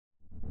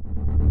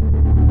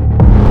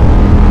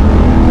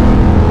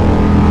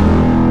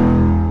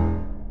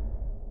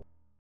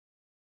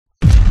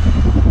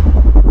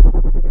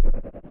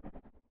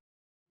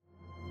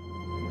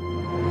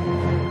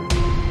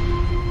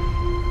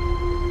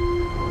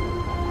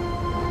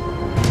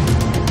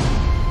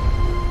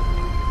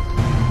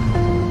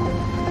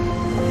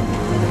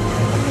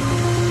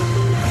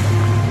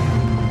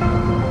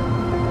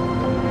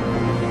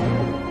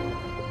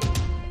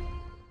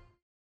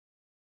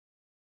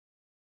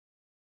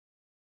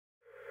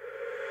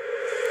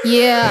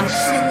Yeah.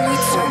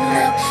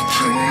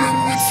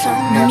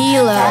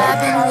 Mila.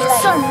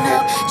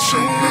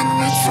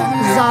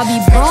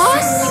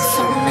 Zobiboz.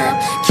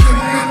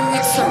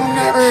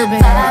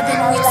 Urban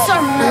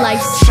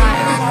lifestyle.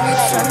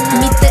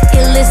 Meet the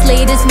illest,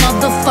 latest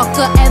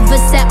motherfucker ever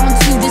sat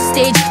onto the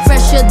stage.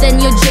 Fresher than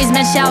your J's,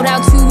 man. Shout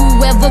out to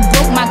whoever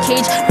broke my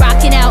cage.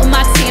 Rocking out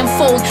my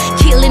tenfold,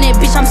 killing it,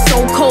 bitch. I'm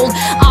so cold.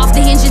 Off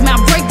the hinges, man.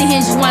 I break the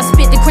hinges when I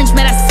spit the cringe,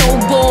 man. That's so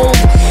bold.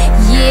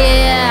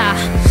 Yeah.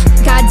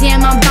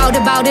 Goddamn, I'm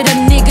about it. A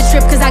nigga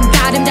trip, cause I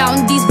got him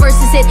down. These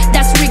verses hit,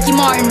 that's Ricky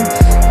Martin.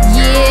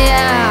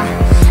 Yeah.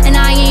 And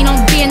I ain't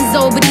on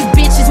benzo, but these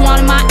bitches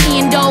wanted my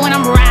endo, and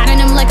I'm riding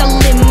them like a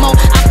limo.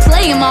 I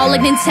play them all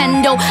like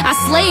Nintendo, I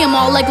slay them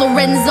all like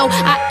Lorenzo.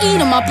 I eat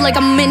them up like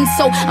a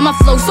minso, and my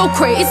flow so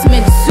crazy, it's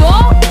mental.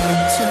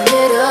 Turn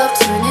it up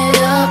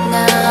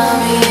now,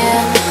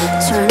 yeah.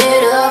 Turn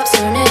it up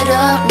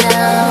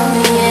now,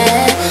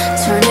 yeah.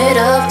 Turn it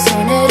up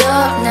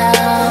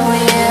now,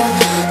 yeah.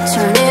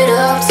 Turn it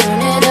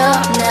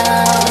up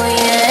now,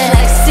 yeah.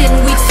 Flexing,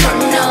 we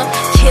turn up.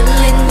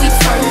 Killing, we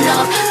turn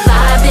up.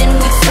 Vibing,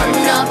 we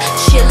turn up.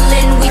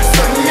 Chilling, we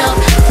turn up.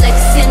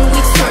 Flexing,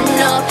 we turn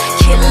up.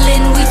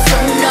 Killing, we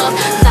turn up.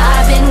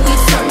 Vibing, we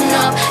turn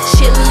up.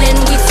 Chilling,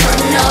 we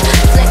turn up.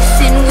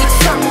 Flexing, we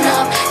turn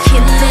up.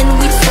 Killing,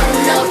 we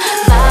turn up.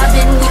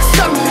 Vibing, we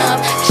turn up.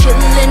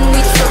 Chilling,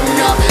 we turn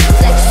up.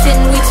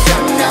 Flexing, we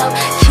turn up.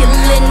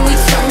 Killing, we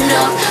turn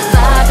up.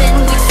 Vibing,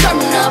 we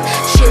turn up.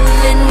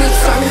 Chilling, we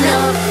turn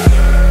up.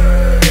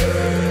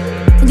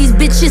 These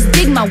bitches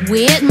dig my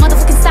wit.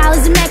 Motherfucking style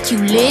is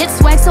immaculate.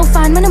 Swag so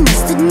fine, man, I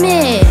must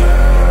admit.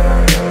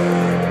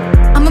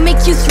 I'ma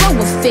make you throw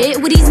a fit.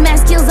 With these mad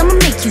skills, I'ma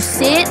make you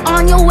sit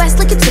on your ass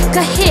like you took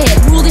a hit.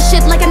 Rule this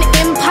shit like an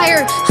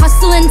empire.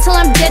 Hustle until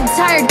I'm dead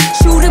tired.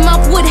 Shoot 'em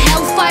up with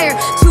hellfire.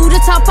 To the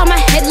top, I'm a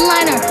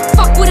headliner.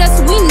 Fuck with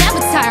us, we never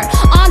tire.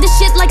 On this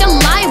shit like a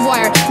live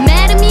wire.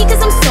 Mad at me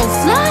cause I'm so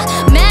fly.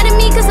 Mad at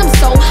me cause I'm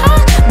so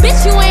high.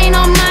 Bitch, you ain't